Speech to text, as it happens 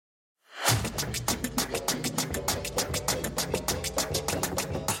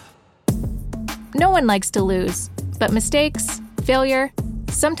No one likes to lose, but mistakes, failure,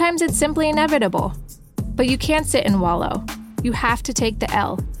 sometimes it's simply inevitable. But you can't sit and wallow. You have to take the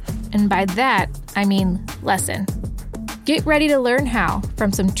L. And by that, I mean lesson. Get ready to learn how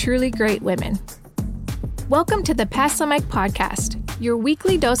from some truly great women. Welcome to the Pass the Mic podcast, your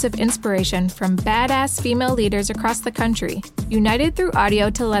weekly dose of inspiration from badass female leaders across the country, united through audio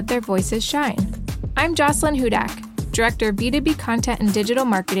to let their voices shine. I'm Jocelyn Hudak, Director of B2B Content and Digital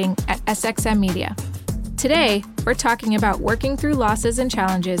Marketing at SXM Media. Today, we're talking about working through losses and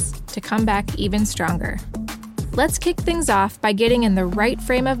challenges to come back even stronger. Let's kick things off by getting in the right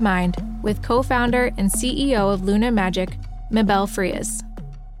frame of mind with co-founder and CEO of Luna Magic, Mabel Frias.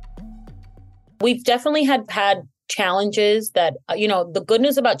 We've definitely had challenges that, the good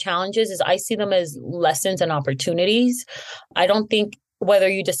news about challenges is I see them as lessons and opportunities. I don't think whether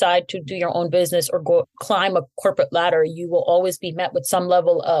you decide to do your own business or go climb a corporate ladder, you will always be met with some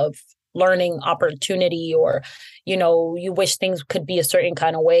level of learning opportunity or, you wish things could be a certain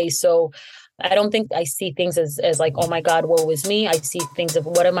kind of way. So I don't think I see things as like, oh my God, woe is me. I see things of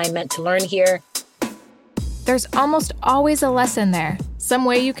what am I meant to learn here? There's almost always a lesson there, some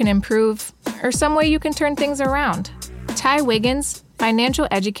way you can improve or some way you can turn things around. Ty Wiggins, financial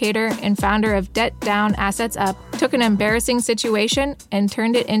educator and founder of Debt Down, Assets Up, took an embarrassing situation and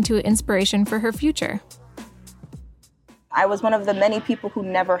turned it into inspiration for her future. I was one of the many people who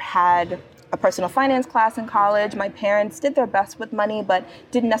never had a personal finance class in college. My parents did their best with money, but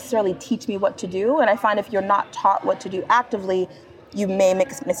didn't necessarily teach me what to do. And I find if you're not taught what to do actively, you may make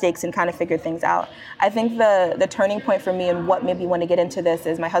mistakes and kind of figure things out. I think the turning point for me and what made me want to get into this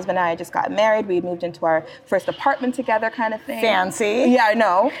is my husband and I just got married. We moved into our first apartment together kind of thing. Fancy. Yeah, I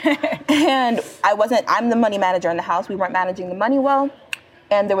know. And I'm the money manager in the house. We weren't managing the money well.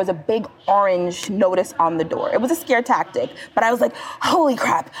 And there was a big orange notice on the door. It was a scare tactic, but I was like, holy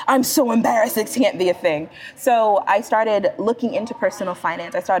crap, I'm so embarrassed, it can't be a thing. So I started looking into personal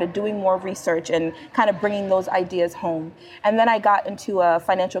finance. I started doing more research and kind of bringing those ideas home. And then I got into a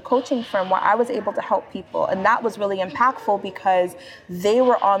financial coaching firm where I was able to help people. And that was really impactful because they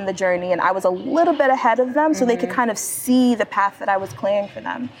were on the journey and I was a little bit ahead of them, so they could kind of see the path that I was clearing for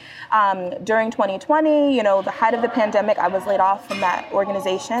them. During 2020, the height of the pandemic, I was laid off from that organization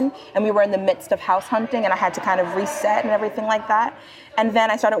and we were in the midst of house hunting and I had to kind of reset and everything like that. And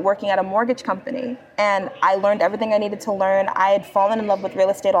then I started working at a mortgage company and I learned everything I needed to learn. I had fallen in love with real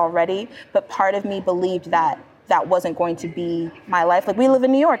estate already, but part of me believed that wasn't going to be my life. Like, we live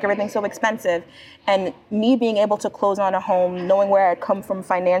in New York, everything's so expensive. And me being able to close on a home, knowing where I'd come from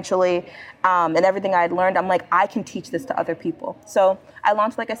financially, and everything I'd learned, I'm like, I can teach this to other people. So I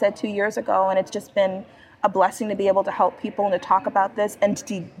launched, like I said, 2 years ago, and it's just been a blessing to be able to help people and to talk about this and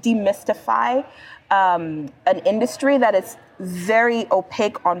to demystify an industry that is very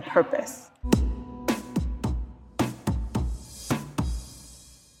opaque on purpose.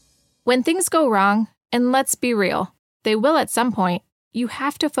 When things go wrong, and let's be real, they will at some point, you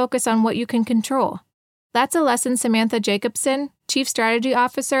have to focus on what you can control. That's a lesson Samantha Jacobson, Chief Strategy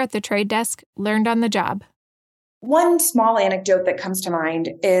Officer at The Trade Desk, learned on the job. One small anecdote that comes to mind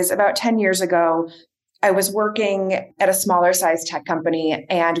is about 10 years ago, I was working at a smaller size tech company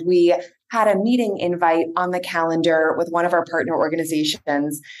and we had a meeting invite on the calendar with one of our partner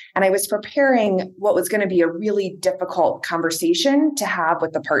organizations. And I was preparing what was going to be a really difficult conversation to have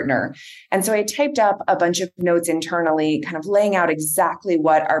with the partner. And so I typed up a bunch of notes internally, kind of laying out exactly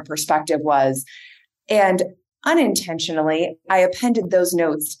what our perspective was. And unintentionally, I appended those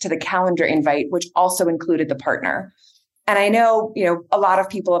notes to the calendar invite, which also included the partner. And I know, a lot of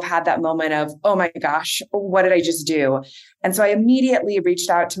people have had that moment of, oh my gosh, what did I just do? And so I immediately reached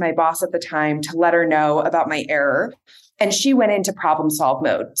out to my boss at the time to let her know about my error. And she went into problem solve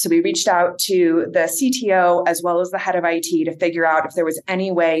mode. So we reached out to the CTO as well as the head of IT to figure out if there was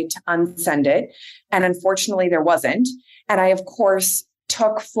any way to unsend it. And unfortunately, there wasn't. And I, of course,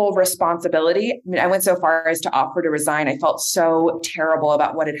 took full responsibility. I went so far as to offer to resign. I felt so terrible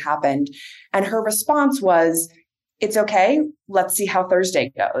about what had happened. And her response was, it's okay. Let's see how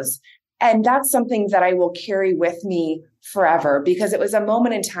Thursday goes. And that's something that I will carry with me forever because it was a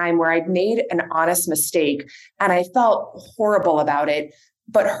moment in time where I'd made an honest mistake and I felt horrible about it.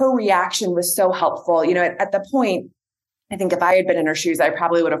 But her reaction was so helpful. At the point, I think if I had been in her shoes, I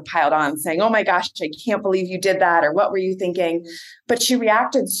probably would have piled on saying, oh my gosh, I can't believe you did that. Or what were you thinking? But she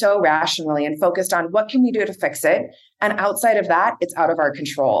reacted so rationally and focused on what can we do to fix it? And outside of that, it's out of our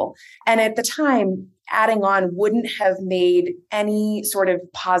control. And at the time, adding on wouldn't have made any sort of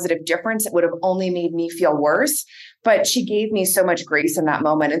positive difference. It would have only made me feel worse. But she gave me so much grace in that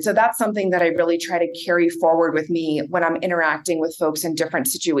moment. And so that's something that I really try to carry forward with me when I'm interacting with folks in different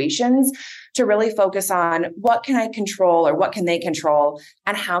situations, to really focus on what can I control or what can they control,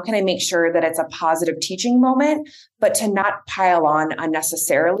 and how can I make sure that it's a positive teaching moment, but to not pile on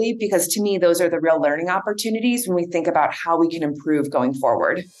unnecessarily, because to me, those are the real learning opportunities when we think about how we can improve going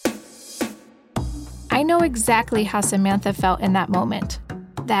forward. I know exactly how Samantha felt in that moment.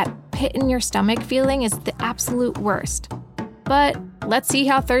 That pit in your stomach feeling is the absolute worst. But let's see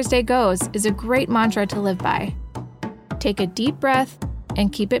how Thursday goes is a great mantra to live by. Take a deep breath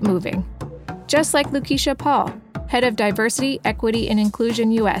and keep it moving. Just like Lakeisha Paul, head of Diversity, Equity, and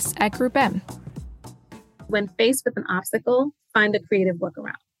Inclusion US at Group M. When faced with an obstacle, find a creative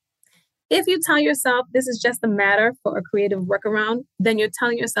workaround. If you tell yourself this is just a matter for a creative workaround, then you're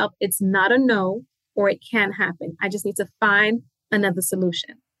telling yourself it's not a no, or it can happen. I just need to find another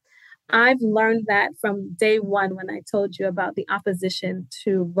solution. I've learned that from day one when I told you about the opposition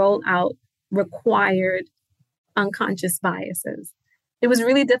to roll out required unconscious biases. It was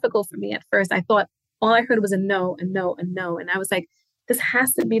really difficult for me at first. I thought all I heard was a no, a no, a no. And I was like, this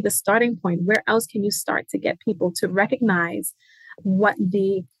has to be the starting point. Where else can you start to get people to recognize what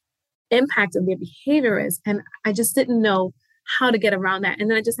the impact of their behavior is? And I just didn't know how to get around that. And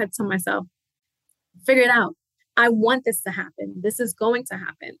then I just had to tell myself, figure it out. I want this to happen. This is going to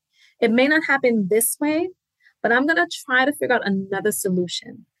happen. It may not happen this way, but I'm going to try to figure out another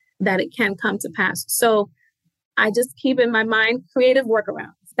solution that it can come to pass. So I just keep in my mind creative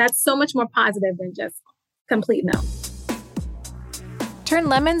workarounds. That's so much more positive than just complete no. Turn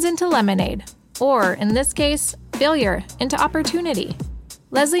lemons into lemonade, or in this case, failure into opportunity.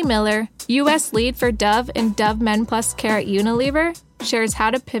 Leslie Miller, U.S. lead for Dove and Dove Men Plus Care at Unilever, shares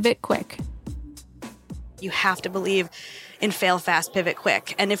how to pivot quick. You have to believe in fail fast, pivot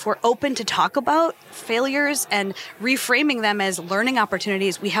quick. And if we're open to talk about failures and reframing them as learning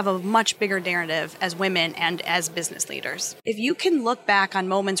opportunities, we have a much bigger narrative as women and as business leaders. If you can look back on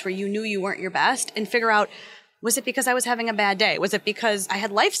moments where you knew you weren't your best and figure out, was it because I was having a bad day? Was it because I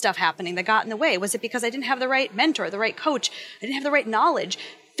had life stuff happening that got in the way? Was it because I didn't have the right mentor, the right coach? I didn't have the right knowledge?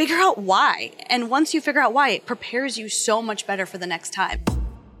 Figure out why. And once you figure out why, it prepares you so much better for the next time.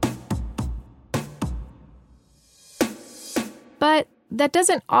 But that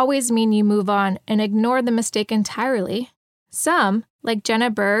doesn't always mean you move on and ignore the mistake entirely. Some, like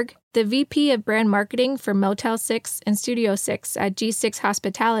Jenna Berg, the VP of Brand Marketing for Motel 6 and Studio 6 at G6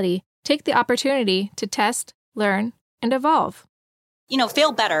 Hospitality, take the opportunity to test, learn, and evolve.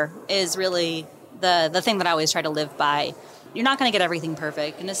 Fail better is really the thing that I always try to live by. You're not going to get everything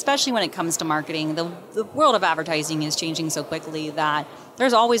perfect. And especially when it comes to marketing, the world of advertising is changing so quickly that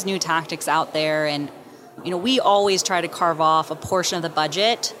there's always new tactics out there. And we always try to carve off a portion of the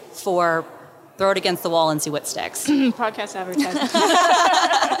budget for throw it against the wall and see what sticks. Podcast advertising.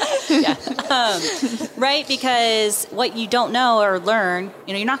 Yeah. Right? Because what you don't know or learn,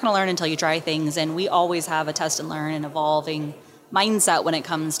 you're not going to learn until you try things. And we always have a test and learn and evolving mindset when it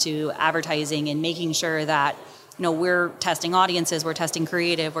comes to advertising and making sure that, we're testing audiences, we're testing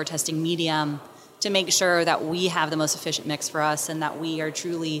creative, we're testing medium to make sure that we have the most efficient mix for us and that we are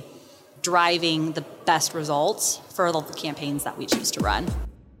truly driving the best results for the campaigns that we choose to run.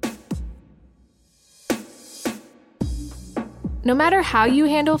 No matter how you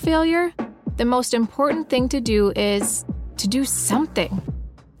handle failure, the most important thing to do is to do something.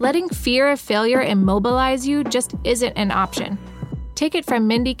 Letting fear of failure immobilize you just isn't an option. Take it from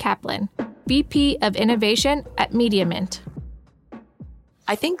Mindy Kaplan, VP of Innovation at MediaMint.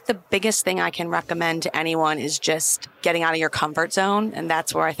 I think the biggest thing I can recommend to anyone is just getting out of your comfort zone. And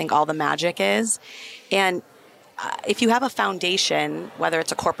that's where I think all the magic is. And if you have a foundation, whether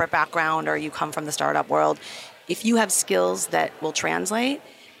it's a corporate background or you come from the startup world, if you have skills that will translate,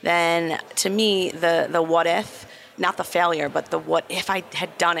 then to me, the what if, not the failure, but the what if I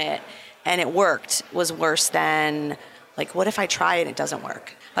had done it and it worked was worse than like, what if I try and it doesn't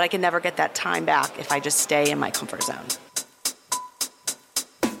work? But I can never get that time back if I just stay in my comfort zone.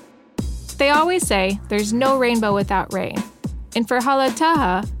 They always say there's no rainbow without rain. And for Hala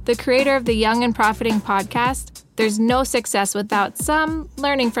Taha, the creator of the Young and Profiting podcast, there's no success without some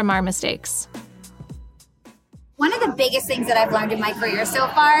learning from our mistakes. One of the the biggest things that I've learned in my career so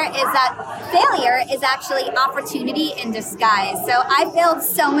far is that failure is actually opportunity in disguise. So I failed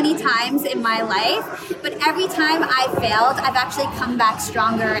so many times in my life, but every time I failed, I've actually come back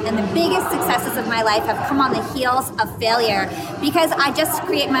stronger. And the biggest successes of my life have come on the heels of failure because I just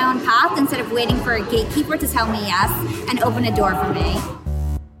create my own path instead of waiting for a gatekeeper to tell me yes and open a door for me.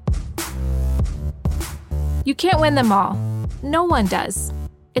 You can't win them all. No one does.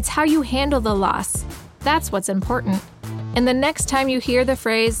 It's how you handle the loss. That's what's important. And the next time you hear the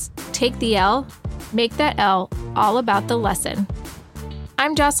phrase, take the L, make that L all about the lesson.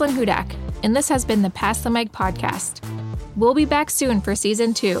 I'm Jocelyn Hudak, and this has been the Pass the Mic podcast. We'll be back soon for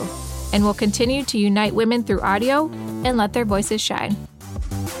season 2, and we'll continue to unite women through audio and let their voices shine.